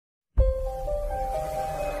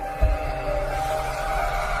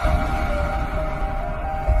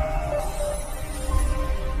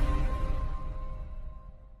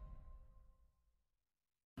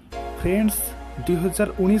Friends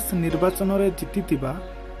 2019 निर्वाचन रे जीतिथिबा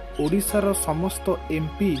ओडिशार समस्त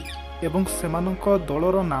एमपी एवं सेमानक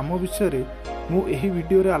दलर नाम विषय मु एही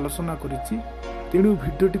वीडियो रे आलोचना करिछि। तेणु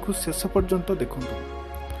वीडियोटी को शेष पर्यंत देखंतु।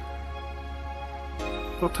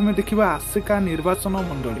 प्रथमे देखिबा आसिका निर्वाचन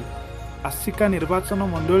मंडली। आसिका निर्वाचन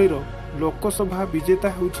मंडलीर लोकसभा विजेता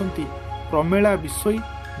होउछंती प्रमेला विषय,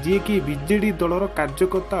 जे कि बीजेडी दलर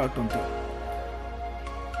कार्यकर्ता अटंती।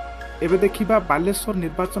 एबे देखिबा बालेश्वर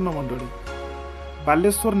निर्वाचन मंडली।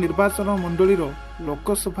 बालेश्वर निर्वाचन मंडलीर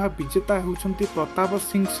लोकसभा विजेता होउछंती प्रताप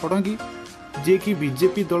सिंह षडंगी, जे कि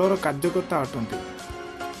बीजेपी दलर कार्यकर्ता अटंती।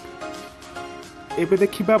 एबे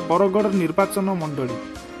देखिबा बरगड़ निर्वाचन मंडली।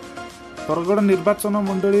 बरगड़ निर्वाचन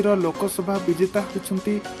मंडलीर लोकसभा विजेता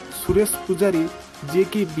होउछंती सुरेश पुजारी, जे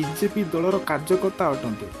कि बीजेपी दलर कार्यकर्ता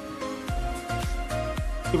अटंती।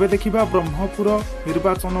 एबे देखिबा ब्रह्मपुर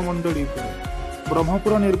निर्वाचन मंडली।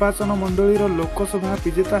 ब्रह्मपुर निर्वाचन मंडलीर लोकसभा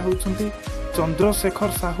विजेता होउछंती चंद्रशेखर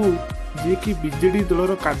साहू, जे कि बीजेडी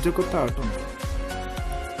दलर कार्यकर्ता अटंती।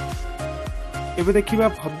 एबे देखिबा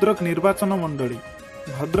भद्रक निर्वाचन मंडली।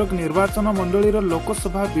 भद्रक निर्वाचन मंडलीर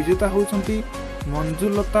लोकसभा विजेता होउछंती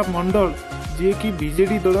मंजुलता मंडल, जे कि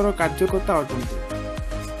बीजेडी दलर कार्यकर्ता अटंती।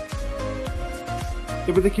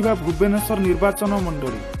 एबे देखिबा भुवनेश्वर निर्वाचन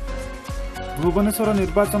मंडली। भुवनेश्वर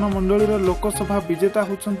निर्वाचन मंडलीर लोकसभा विजेता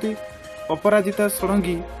होउछंती अपराजिता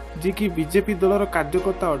षडंगी, जे कि बीजेपी दलर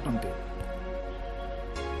कार्यकर्ता अटंती।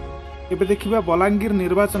 एबे देखिबा बलांगीर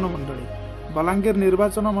निर्वाचन मंडली। बलांगीर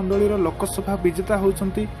निर्वाचन मंडलीर लोकसभा विजेता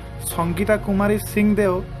होउछंती संगीता कुमारी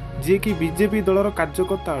सिंहदेव, जे कि बीजेपी दलर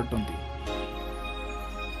कार्यकर्ता अटंती।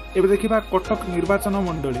 एबे देखिबा कटक निर्वाचन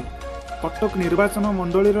मंडली। कटक निर्वाचन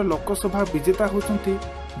मंडलीर लोकसभा विजेता होउछंती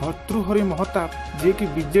भर्तृहरि महताब, जे कि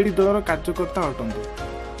बीजेडी दलर कार्यकर्ता अटंती।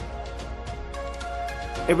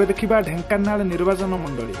 एबे देखिबा ढेंकानाल निर्वाचन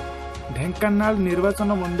मंडली। ढेंकानाल निर्वाचन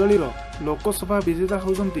मंडलीर लोकसभा विजेता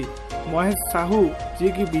होउछंती महेश साहू, जे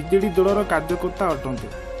कि बीजेडी दलर कार्यकर्ता अटंती।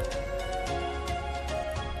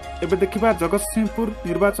 एबे देखिबा जगतसिंहपुर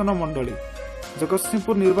निर्वाचन मंडली।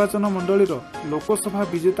 जगतसिंहपुर निर्वाचन मंडलीर लोकसभा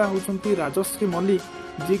विजेता होउछंती राजश्री मल्लिक,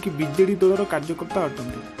 जे कि बीजेडी दलर कार्यकर्ता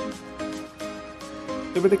अटंती।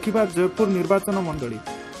 एबे देखिबा जयपुर निर्वाचन मंडली।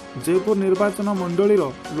 जयपुर निर्वाचन मंडलीर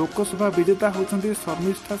लोकसभा विजेता होउछंती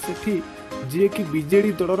शर्मिष्ठा सेठी, जे कि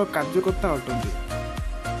बीजेडी दलर कार्यकर्ता अटंती।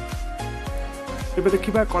 एबे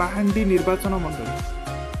देखिबा कलाहांडी निर्वाचन मंडली।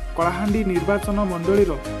 कलाहांडी निर्वाचन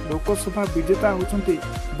मंडलीर लोकसभा विजेता होउछंती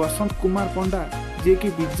बसंत कुमार पंडा, जे कि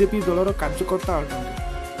बीजेपी दलर कार्यकर्ता अटंती।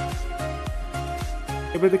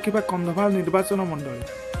 एबे देखिबा कंधमाल निर्वाचन मंडली।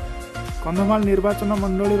 कंधमाल निर्वाचन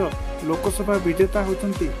मंडलीर लोकसभा विजेता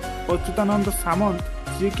होउछंती अच्युतानंद सामंत,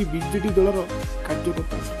 जे कि बीजेडी दलर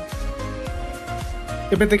कार्यकर्ता।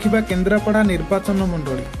 एबे देखिबा केन्द्रापड़ा निर्वाचन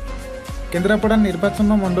मंडली। केन्द्रापड़ा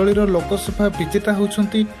निर्वाचन मंडलीर लोकसभा विजेता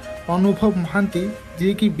होउछंती अनुभव महांती,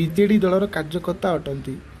 जे कि बीजेडी दलर कार्यकर्ता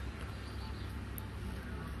अटंती।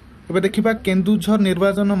 एबे देखिबा केन्दुझर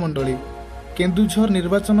निर्वाचन मंडली। केन्दुझर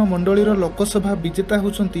निर्वाचन मंडलीर लोकसभा विजेता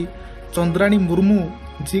होउछंती चंद्राणी मुर्मू,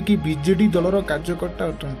 जे कि बीजेडी दलर कार्यकर्ता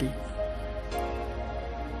अटंती।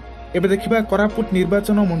 एबे देखिबा कोरापुट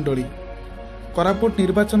निर्वाचन मंडली। कोरापुट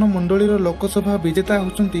निर्वाचन मंडलीर लोकसभा विजेता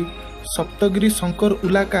होउछंती सप्तगिरी शंकर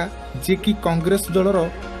उलाका, जे कि कांग्रेस दलर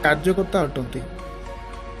कार्यकर्ता अटंती।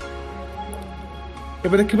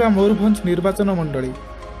 एबे देखिबा मयूरभंज निर्वाचन मंडली।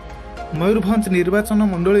 मयूरभंज निर्वाचन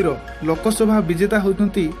मंडलीर लोकसभा विजेता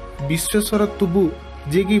होउछंती विश्वेश्वर तुबु,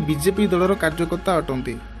 जे कि बीजेपी दलर कार्यकर्ता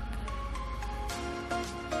अटंती।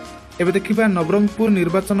 एबे देखिबा नवरंगपुर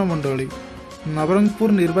निर्वाचन मंडली।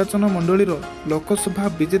 नवरंगपुर निर्वाचन मंडलीर लोकसभा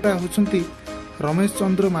विजेता होउछंती रमेश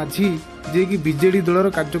चंद्र माझी, जे कि बीजेडी दलर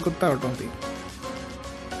कार्यकर्ता अटंती।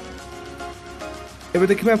 एबे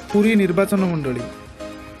देखिबा पुरी निर्वाचन मंडली।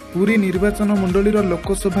 पुरी निर्वाचन मंडलीर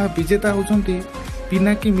लोकसभा विजेता होउछंती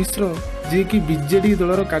पिनाकी मिश्र, जे कि बीजेडी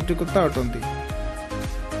दलर कार्यकर्ता अटंती।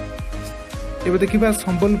 एबे देखिबा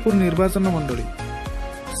संबलपुर निर्वाचन मंडली।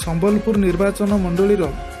 संबलपुर निर्वाचन मंडलीर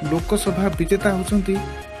लोकसभा विजेता होउछंती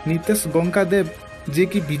नितेश गंगादेव, जे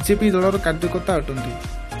कि बीजेपी दलर कार्यकर्ता अटंती।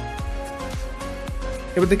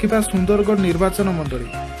 एबे देखिबा सुंदरगढ़ निर्वाचन मंडली।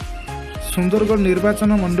 सुंदरगढ़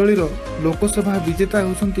निर्वाचन मंडलीर लोकसभा विजेता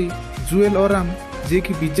होउछंती जुएल ओराम, जे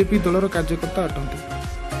कि बीजेपी दलर कार्यकर्ता अटंती।